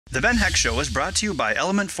The Ben Heck Show is brought to you by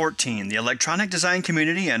Element 14, the electronic design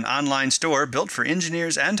community and online store built for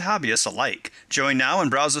engineers and hobbyists alike. Join now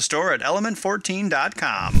and browse the store at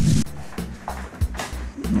element14.com.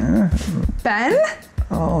 Ben?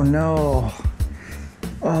 Oh no.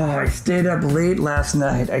 Oh, I stayed up late last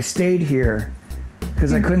night. I stayed here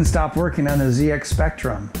because I couldn't stop working on the ZX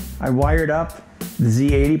Spectrum. I wired up the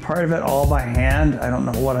Z80 part of it all by hand. I don't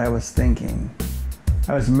know what I was thinking.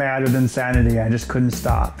 I was mad with insanity. I just couldn't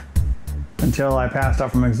stop until I passed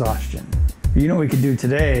out from exhaustion. You know what we could do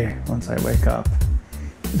today once I wake up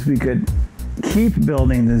is we could keep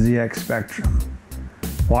building the ZX Spectrum,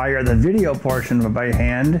 wire the video portion of it by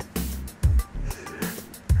hand,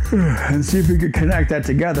 and see if we could connect that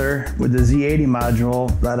together with the Z80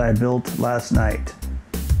 module that I built last night.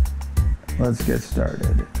 Let's get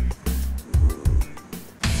started.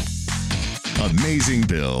 Amazing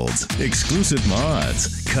builds, exclusive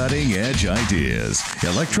mods, cutting-edge ideas,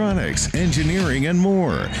 electronics, engineering, and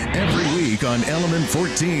more. Every week on Element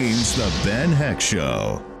 14's The Ben Heck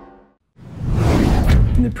Show.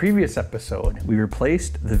 In the previous episode, we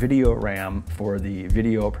replaced the video RAM for the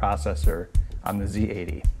video processor on the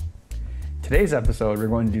Z80. Today's episode, we're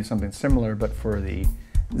going to do something similar, but for the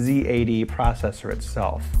Z80 processor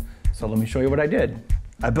itself. So let me show you what I did.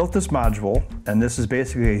 I built this module, and this is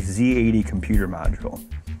basically a Z80 computer module.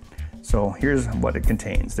 So here's what it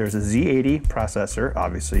contains. There's a Z80 processor,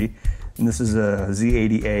 obviously, and this is a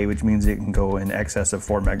Z80A, which means it can go in excess of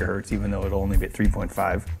 4 megahertz, even though it'll only be at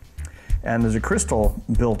 3.5. And there's a crystal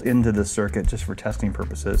built into this circuit just for testing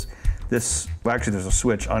purposes. Actually there's a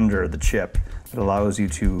switch under the chip that allows you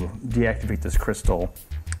to deactivate this crystal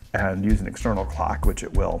and use an external clock, which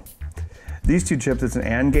it will. These two chips, it's an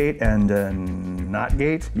AND gate and a NOT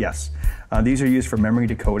gate. Yes, these are used for memory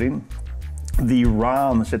decoding. The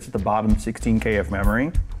ROM sits at the bottom 16K of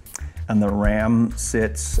memory, and the RAM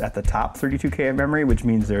sits at the top 32K of memory, which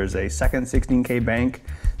means there's a second 16K bank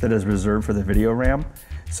that is reserved for the video RAM.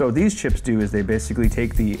 So these chips do is they basically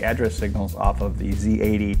take the address signals off of the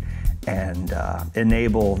Z80 and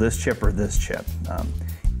enable this chip or this chip.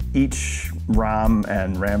 Each ROM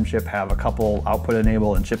and RAM chip have a couple output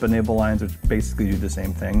enable and chip enable lines, which basically do the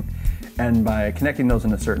same thing. And by connecting those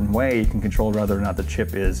in a certain way, you can control whether or not the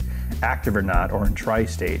chip is active or not, or in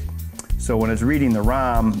tri-state. So when it's reading the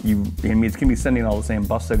ROM, it's going to be sending all the same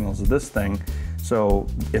bus signals as this thing. So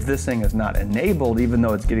if this thing is not enabled, even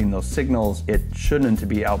though it's getting those signals, it shouldn't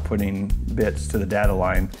be outputting bits to the data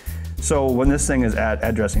line. So when this thing is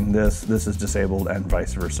addressing this is disabled, and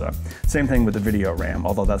vice versa. Same thing with the video RAM,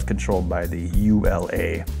 although that's controlled by the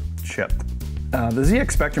ULA chip. The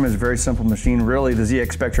ZX Spectrum is a very simple machine. Really, the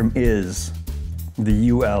ZX Spectrum is the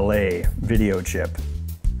ULA video chip.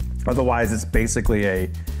 Otherwise, it's basically a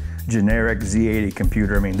generic Z80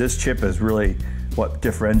 computer. I mean, this chip is really what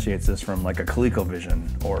differentiates this from like a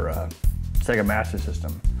ColecoVision or a Sega Master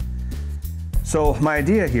System. So my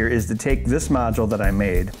idea here is to take this module that I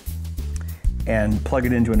made and plug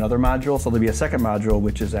it into another module. So there'll be a second module,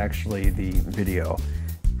 which is actually the video.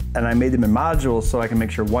 And I made them in modules so I can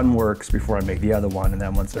make sure one works before I make the other one. And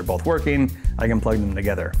then once they're both working, I can plug them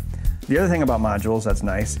together. The other thing about modules that's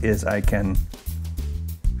nice is I can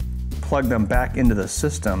plug them back into the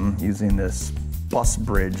system using this bus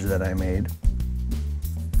bridge that I made.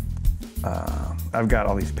 I've got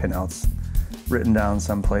all these pinouts written down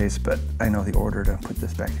someplace, but I know the order to put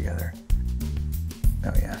this back together.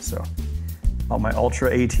 Oh yeah, so all my Ultra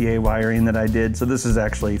ATA wiring that I did. So this is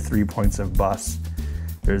actually 3 points of bus.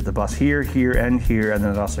 There's the bus here, here, and here, and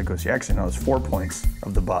then it also goes here. Actually, no, it's 4 points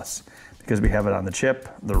of the bus because we have it on the chip,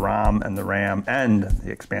 the ROM, and the RAM, and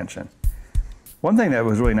the expansion. One thing that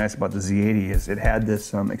was really nice about the Z80 is it had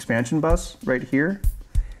this expansion bus right here.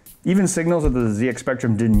 Even signals that the ZX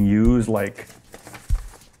Spectrum didn't use, like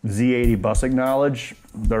Z80 bus acknowledge,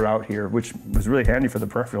 they're out here, which was really handy for the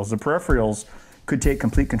peripherals. The peripherals could take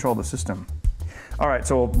complete control of the system. All right,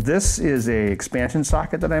 so this is a expansion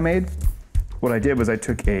socket that I made. What I did was I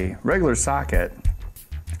took a regular socket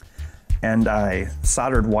and I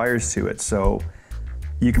soldered wires to it. So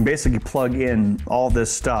you can basically plug in all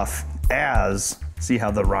this stuff as, see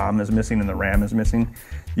how the ROM is missing and the RAM is missing?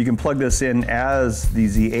 You can plug this in as the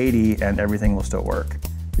Z80 and everything will still work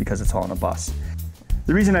because it's all on a bus.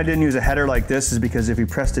 The reason I didn't use a header like this is because if you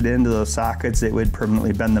pressed it into those sockets, it would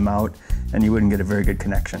permanently bend them out and you wouldn't get a very good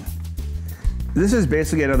connection. This is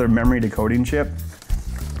basically another memory decoding chip.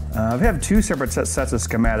 I have two separate sets of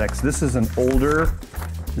schematics. This is an older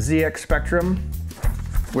ZX Spectrum,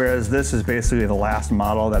 whereas this is basically the last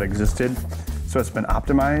model that existed, so it's been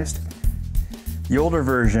optimized. The older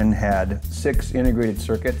version had 6 integrated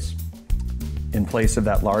circuits in place of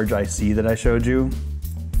that large IC that I showed you.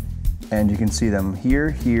 And you can see them here,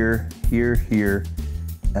 here, here, here,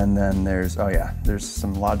 and then there's, oh yeah, there's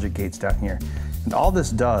some logic gates down here. And all this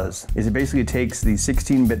does is it basically takes the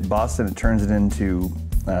 16-bit bus and it turns it into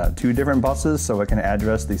 2 different buses so it can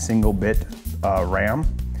address the single bit RAM.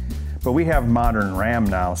 But we have modern RAM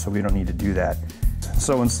now, so we don't need to do that.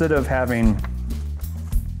 So instead of having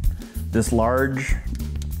this large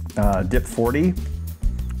DIP 40,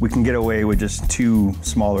 we can get away with just 2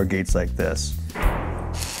 smaller gates like this.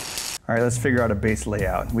 All right, let's figure out a base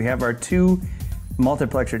layout. We have our 2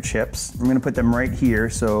 multiplexer chips. I'm gonna put them right here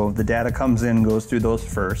so the data comes in, goes through those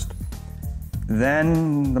first.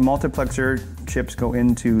 Then the multiplexer chips go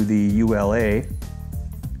into the ULA.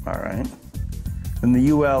 All right. Then the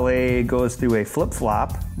ULA goes through a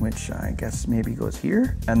flip-flop, which I guess maybe goes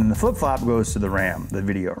here. And then the flip-flop goes to the RAM, the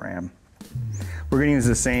video RAM. We're gonna use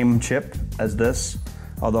the same chip as this,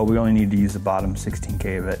 although we only need to use the bottom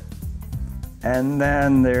 16K of it. And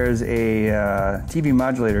then there's a TV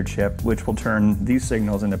modulator chip, which will turn these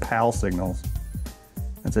signals into PAL signals.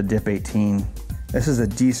 That's a DIP 18. This is a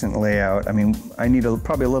decent layout. I mean, I need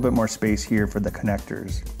probably a little bit more space here for the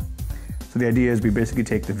connectors. So the idea is we basically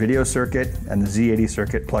take the video circuit and the Z80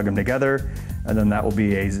 circuit, plug them together, and then that will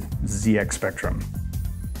be a ZX Spectrum.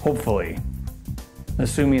 Hopefully,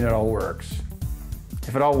 assuming it all works.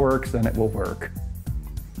 If it all works, then it will work.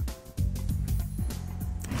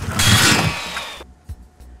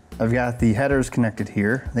 I've got the headers connected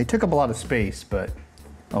here. They took up a lot of space, but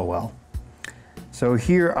oh well. So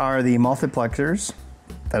here are the multiplexers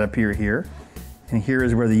that appear here, and here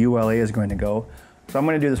is where the ULA is going to go. So I'm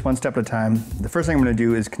going to do this one step at a time. The first thing I'm going to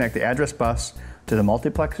do is connect the address bus to the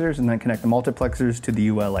multiplexers and then connect the multiplexers to the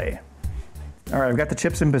ULA. All right, I've got the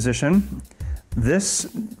chips in position.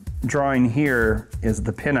 This drawing here is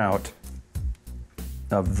the pinout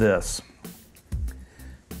of this.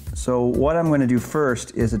 So what I'm going to do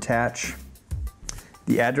first is attach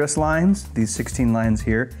the address lines, these 16 lines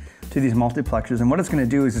here, to these multiplexers. And what it's going to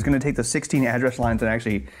do is it's going to take the 16 address lines and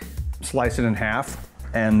actually slice it in half.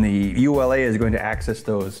 And the ULA is going to access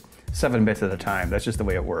those 7 bits at a time. That's just the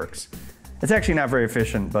way it works. It's actually not very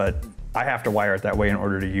efficient, but I have to wire it that way in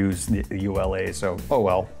order to use the ULA, so oh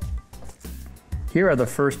well. Here are the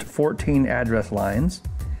first 14 address lines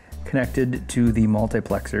connected to the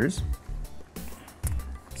multiplexers.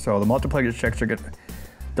 So the multiplexer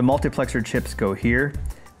chips go here,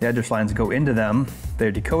 the address lines go into them,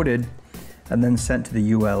 they're decoded, and then sent to the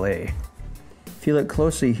ULA. If you look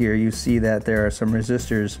closely here, you see that there are some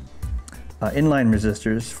resistors, inline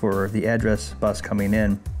resistors for the address bus coming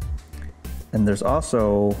in. And there's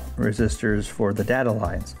also resistors for the data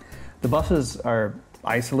lines. The buses are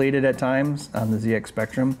isolated at times on the ZX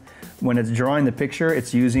Spectrum. When it's drawing the picture,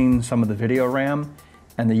 it's using some of the video RAM,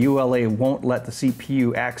 and the ULA won't let the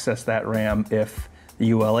CPU access that RAM if the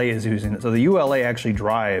ULA is using it. So the ULA actually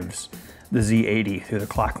drives the Z80 through the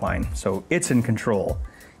clock line, so it's in control.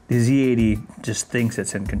 The Z80 just thinks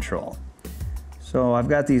it's in control. So I've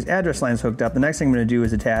got these address lines hooked up. The next thing I'm going to do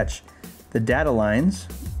is attach the data lines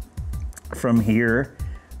from here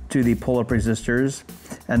to the pull-up resistors,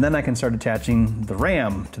 and then I can start attaching the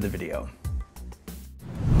RAM to the video.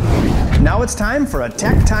 Now it's time for a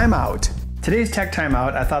tech timeout. Today's tech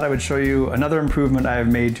timeout, I thought I would show you another improvement I have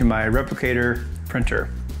made to my Replicator printer.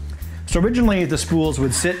 So originally the spools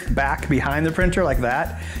would sit back behind the printer like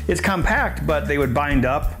that. It's compact, but they would bind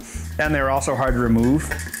up, and they're also hard to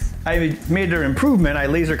remove. I made an improvement. I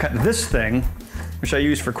laser cut this thing, which I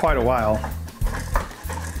used for quite a while.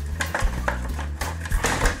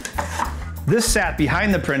 This sat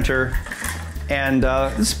behind the printer, and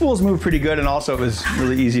the spools moved pretty good, and also it was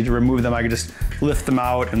really easy to remove them. I could just lift them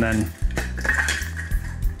out and then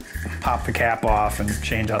pop the cap off and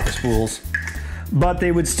change out the spools. But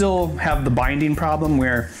they would still have the binding problem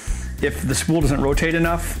where if the spool doesn't rotate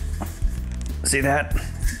enough, see that?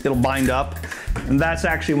 It'll bind up. And that's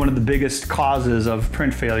actually one of the biggest causes of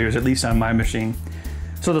print failures, at least on my machine.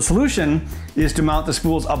 So the solution is to mount the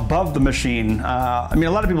spools above the machine. I mean,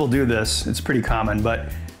 a lot of people do this. It's pretty common,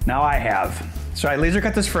 but now I have. So I laser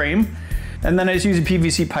cut this frame, and then I just use a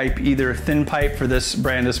PVC pipe, either a thin pipe for this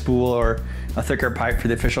brand of spool or a thicker pipe for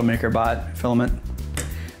the official MakerBot filament.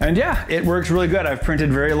 And yeah, it works really good. I've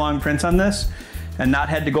printed very long prints on this and not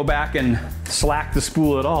had to go back and slack the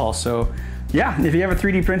spool at all. So yeah, if you have a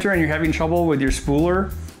 3D printer and you're having trouble with your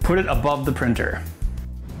spooler, put it above the printer.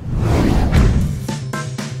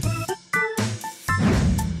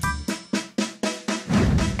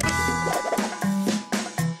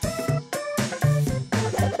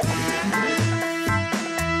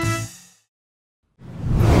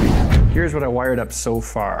 Here's what I wired up so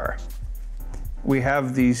far. We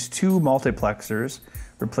have these 2 multiplexers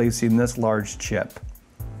replacing this large chip.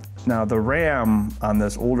 Now the RAM on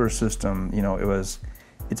this older system, you know,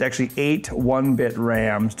 it's actually 8 1-bit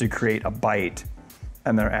RAMs to create a byte,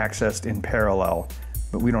 and they're accessed in parallel.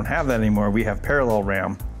 But we don't have that anymore, we have parallel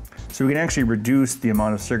RAM. So we can actually reduce the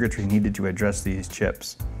amount of circuitry needed to address these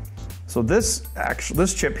chips. So this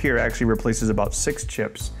chip here actually replaces about 6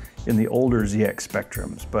 chips in the older ZX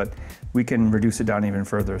Spectrums, but we can reduce it down even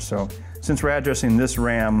further. So since we're addressing this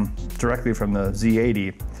RAM directly from the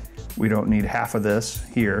Z80, we don't need half of this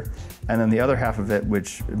here. And then the other half of it,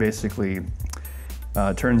 which basically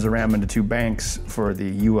turns the RAM into 2 banks for the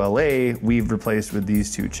ULA, we've replaced with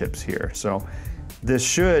these 2 chips here. So this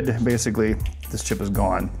chip is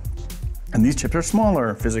gone. And these chips are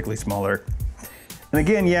smaller, physically smaller. And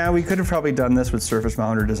again, yeah, we could have probably done this with surface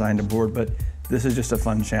mount or designed a board, but this is just a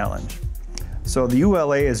fun challenge. So the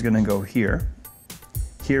ULA is gonna go here.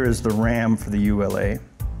 Here is the RAM for the ULA,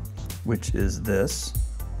 which is this.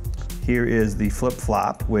 Here is the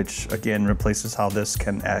flip-flop, which again replaces how this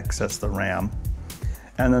can access the RAM.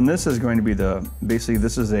 And then this is going to be basically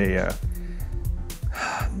this is a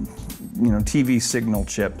TV signal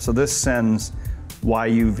chip. So this sends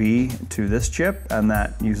YUV to this chip, and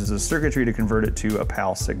that uses a circuitry to convert it to a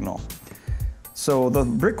PAL signal. So the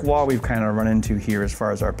brick wall we've kind of run into here as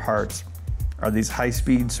far as our parts are these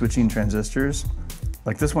high-speed switching transistors.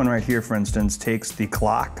 Like this one right here, for instance, takes the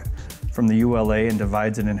clock from the ULA and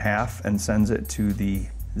divides it in half and sends it to the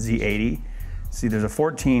Z80. See, there's a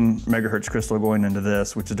 14 megahertz crystal going into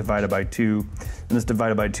this, which is divided by 2, and it's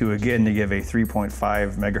divided by 2 again to give a 3.5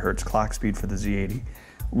 megahertz clock speed for the Z80.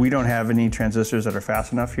 We don't have any transistors that are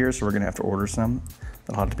fast enough here, so we're gonna have to order some.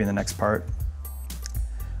 That'll have to be in the next part.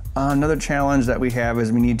 Another challenge that we have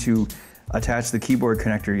is we need to attach the keyboard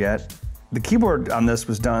connector yet. The keyboard on this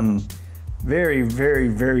was done very, very,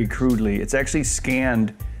 very crudely. It's actually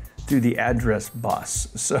scanned through the address bus.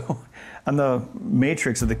 So on the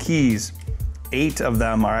matrix of the keys, 8 of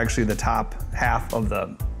them are actually the top half of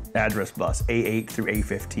the address bus, A8 through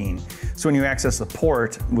A15. So when you access the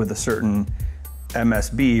port with a certain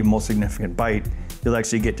MSB, most significant byte, you'll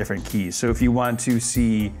actually get different keys. So if you want to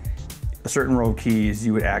see a certain row of keys,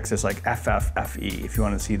 you would access like FF, FE. If you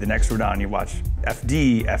want to see the next row down, you watch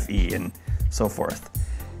FD, FE, and so forth.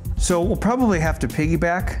 So we'll probably have to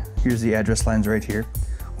piggyback. Here's the address lines right here.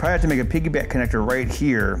 Probably have to make a piggyback connector right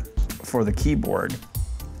here for the keyboard,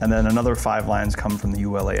 and then another 5 lines come from the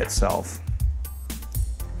ULA itself.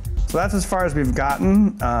 So that's as far as we've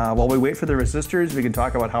gotten. While we wait for the resistors, we can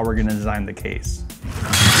talk about how we're going to design the case.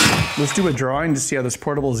 Let's do a drawing to see how this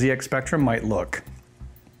portable ZX Spectrum might look.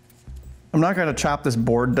 I'm not going to chop this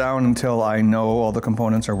board down until I know all the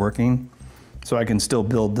components are working. So I can still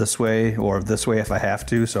build this way or this way if I have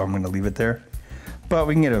to, so I'm going to leave it there. But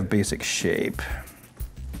we can get a basic shape.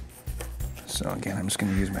 So again, I'm just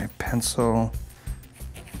going to use my pencil.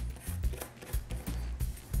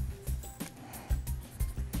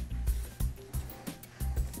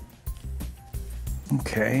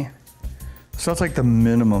 Okay, so that's like the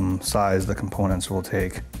minimum size the components will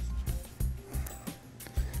take.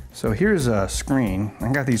 So here's a screen.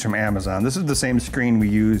 I got these from Amazon. This is the same screen we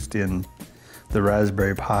used in the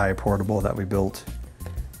Raspberry Pi portable that we built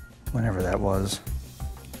whenever that was.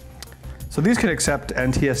 So these could accept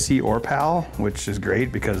NTSC or PAL, which is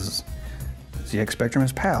great because ZX Spectrum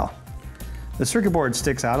is PAL. The circuit board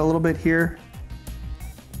sticks out a little bit here.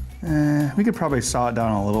 We could probably saw it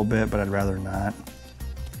down a little bit, but I'd rather not.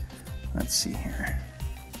 Let's see here.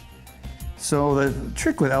 So the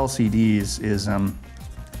trick with LCDs is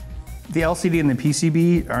the LCD and the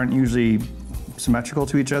PCB aren't usually symmetrical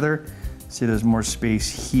to each other. See, there's more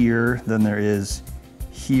space here than there is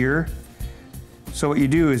here. So what you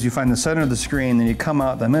do is you find the center of the screen, then you come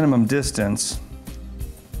out the minimum distance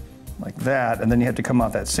like that, and then you have to come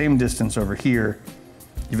out that same distance over here,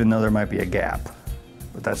 even though there might be a gap.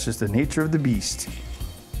 But that's just the nature of the beast.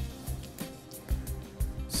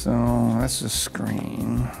 So that's the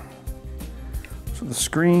screen. So the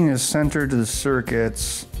screen is centered to the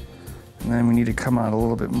circuits, and then we need to come out a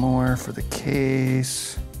little bit more for the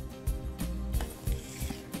case.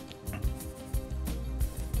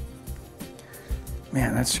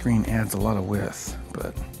 Man, that screen adds a lot of width,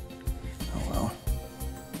 but oh well.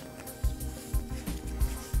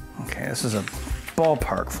 Okay, this is a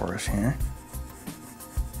ballpark for us here.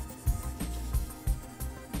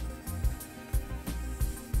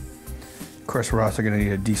 Of course, we're also going to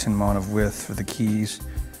need a decent amount of width for the keys.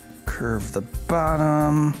 Curve the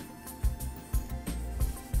bottom.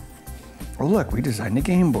 Oh look, we designed a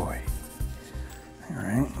Game Boy. All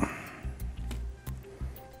right.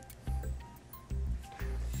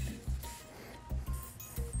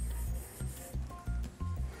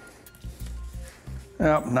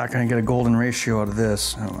 Oh, I'm not gonna get a golden ratio out of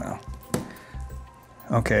this. Oh well.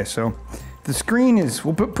 Okay, so the screen is,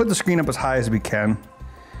 we'll put the screen up as high as we can.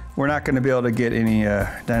 We're not gonna be able to get any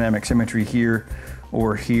dynamic symmetry here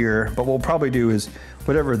or here, but what we'll probably do is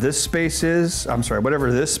whatever this space is,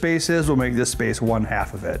 whatever this space is, we'll make this space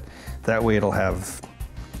 1/2 of it. That way it'll have,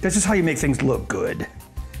 that's just how you make things look good.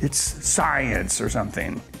 It's science or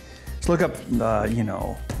something. Just look up, you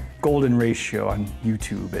know, golden ratio on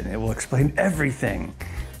YouTube and it will explain everything.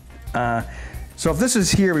 So if this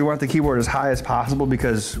is here, we want the keyboard as high as possible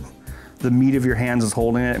because the meat of your hands is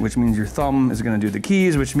holding it, which means your thumb is gonna do the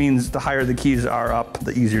keys, which means the higher the keys are up,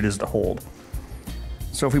 the easier it is to hold.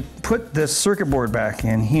 So if we put this circuit board back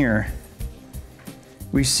in here,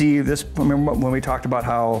 we see this, remember when we talked about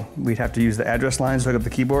how we'd have to use the address lines to hook up the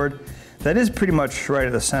keyboard? That is pretty much right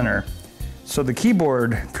at the center. So the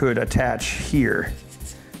keyboard could attach here.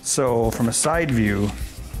 So from a side view,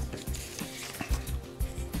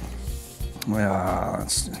 well,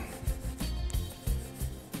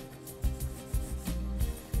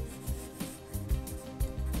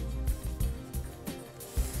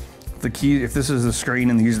 the key, if this is the screen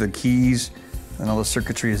and these are the keys, then all the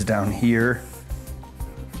circuitry is down here.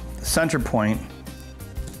 The center point,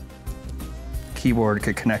 keyboard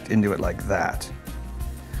could connect into it like that.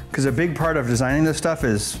 Because a big part of designing this stuff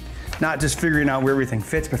is not just figuring out where everything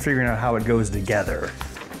fits, but figuring out how it goes together.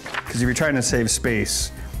 Because if you're trying to save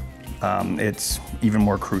space, it's even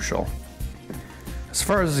more crucial. As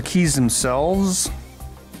far as the keys themselves,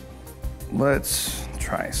 let's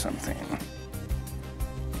try something.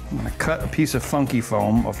 I'm gonna cut a piece of funky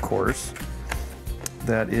foam, of course,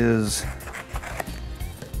 that is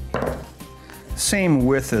same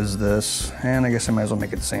width as this, and I guess I might as well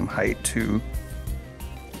make it the same height too.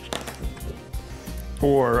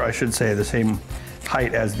 Or I should say the same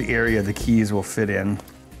height as the area the keys will fit in.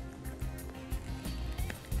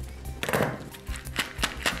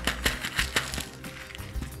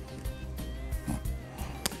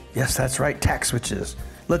 Yes, that's right, tack switches.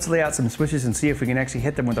 Let's lay out some switches and see if we can actually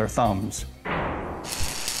hit them with our thumbs.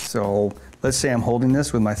 So let's say I'm holding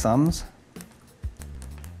this with my thumbs.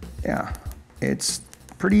 Yeah, it's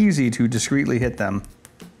pretty easy to discreetly hit them.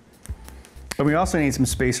 But we also need some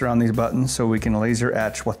space around these buttons so we can laser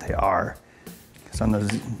etch what they are. Because on the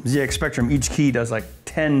ZX Spectrum, each key does like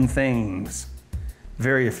 10 things.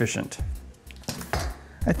 Very efficient.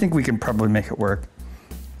 I think we can probably make it work.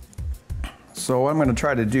 So what I'm gonna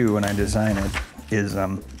try to do when I design it is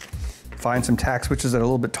find some tack switches that are a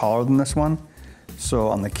little bit taller than this one. So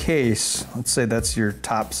on the case, let's say that's your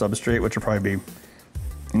top substrate, which will probably be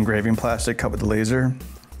engraving plastic cut with the laser.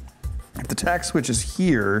 If the tack switch is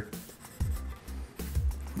here,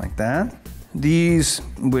 like that, these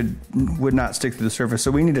would not stick to the surface.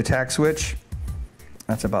 So we need a tack switch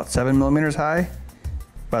that's about 7 millimeters high.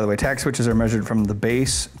 By the way, tack switches are measured from the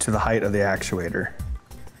base to the height of the actuator,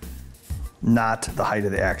 not the height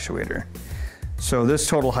of the actuator. So this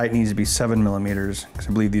total height needs to be 7 millimeters, because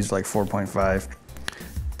I believe these are like 4.5.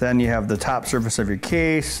 Then you have the top surface of your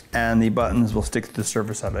case, and the buttons will stick to the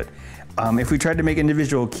surface of it. If we tried to make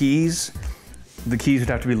individual keys, the keys would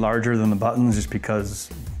have to be larger than the buttons just because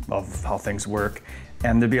of how things work.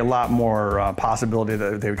 And there'd be a lot more possibility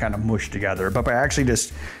that they would kind of mush together. But by actually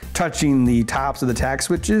just touching the tops of the tack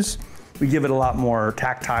switches, we give it a lot more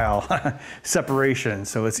tactile separation,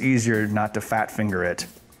 so it's easier not to fat finger it.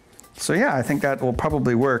 So yeah, I think that will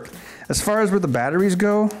probably work. As far as where the batteries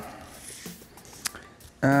go,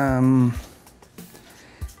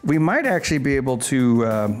 we might actually be able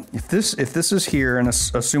to, if this is here, and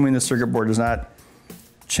assuming the circuit board does not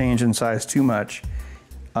change in size too much,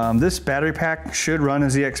 this battery pack should run a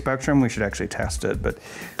ZX Spectrum. We should actually test it, but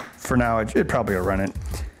for now, it probably will run it.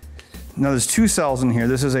 Now there's 2 cells in here.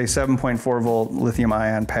 This is a 7.4 volt lithium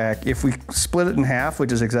ion pack. If we split it in half,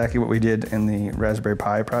 which is exactly what we did in the Raspberry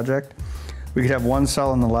Pi project, we could have 1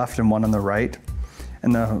 cell on the left and 1 on the right.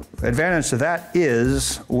 And the advantage to that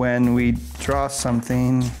is when we draw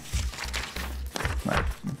something like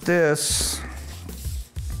this,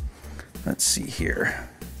 let's see here,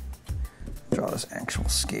 draw this actual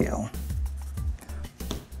scale.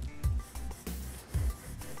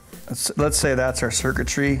 Let's say that's our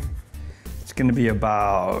circuitry. It's going to be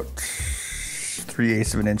about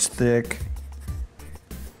 3/8 of an inch thick.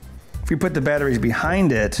 If we put the batteries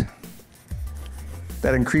behind it,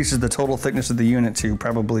 that increases the total thickness of the unit to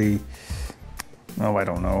probably, oh, I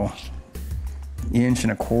don't know, 1.25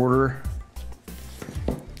 inches.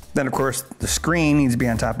 Then of course the screen needs to be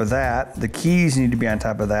on top of that, the keys need to be on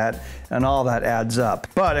top of that, and all that adds up.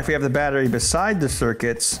 But if we have the battery beside the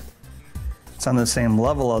circuits, it's on the same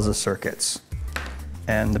level as the circuits.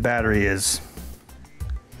 And the battery is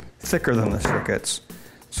thicker than the circuits.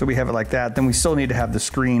 So we have it like that. Then we still need to have the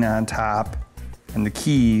screen on top and the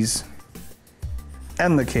keys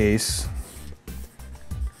and the case.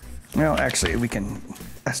 Well, actually, we can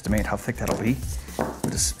estimate how thick that'll be.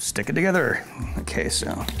 We'll just stick it together. Okay,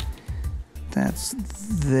 so that's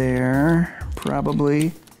there,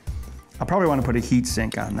 probably. I'll probably want to put a heat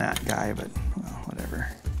sink on that guy, but well, whatever.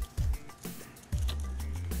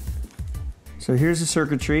 So here's the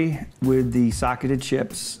circuitry with the socketed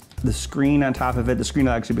chips, the screen on top of it. The screen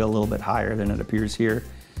will actually be a little bit higher than it appears here.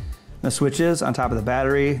 The switches on top of the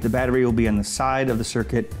battery. The battery will be on the side of the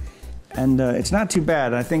circuit. And it's not too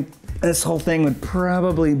bad. I think this whole thing would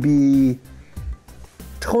probably be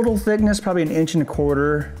total thickness, probably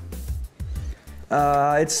 1.25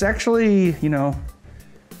 inches. It's actually, you know,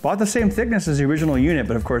 about the same thickness as the original unit,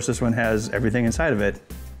 but of course this one has everything inside of it.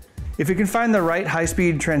 If you can find the right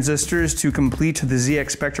high-speed transistors to complete the ZX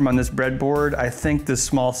Spectrum on this breadboard, I think this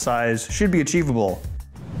small size should be achievable.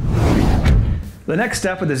 The next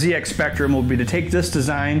step with the ZX Spectrum will be to take this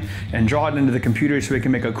design and draw it into the computer so we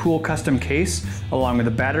can make a cool custom case along with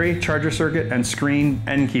the battery, charger circuit, and screen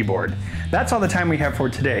and keyboard. That's all the time we have for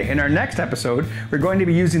today. In our next episode, we're going to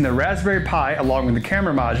be using the Raspberry Pi along with the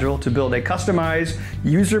camera module to build a customized,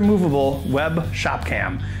 user-movable web shop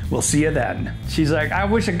cam. We'll see you then. She's like, I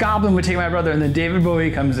wish a goblin would take my brother, and then David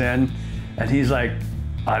Bowie comes in and he's like,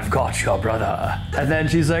 I've got your brother. And then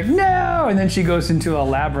she's like, no! And then she goes into a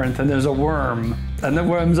labyrinth and there's a worm. And the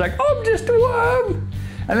worm's like, oh, I'm just a worm.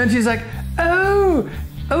 And then she's like, oh,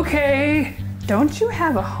 okay. Don't you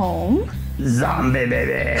have a home? Zombie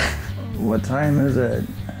baby. What time is it?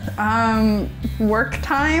 Work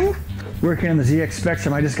time? Working on the ZX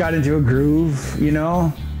Spectrum, I just got into a groove, you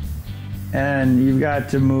know? And you've got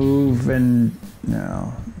to move and,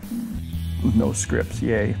 no scripts,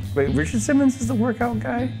 yay. Wait, Richard Simmons is the workout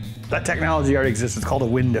guy? That technology already exists, it's called a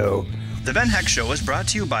window. The Ben Heck Show is brought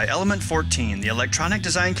to you by Element 14, the electronic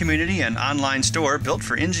design community and online store built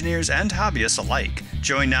for engineers and hobbyists alike.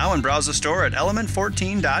 Join now and browse the store at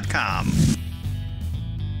element14.com.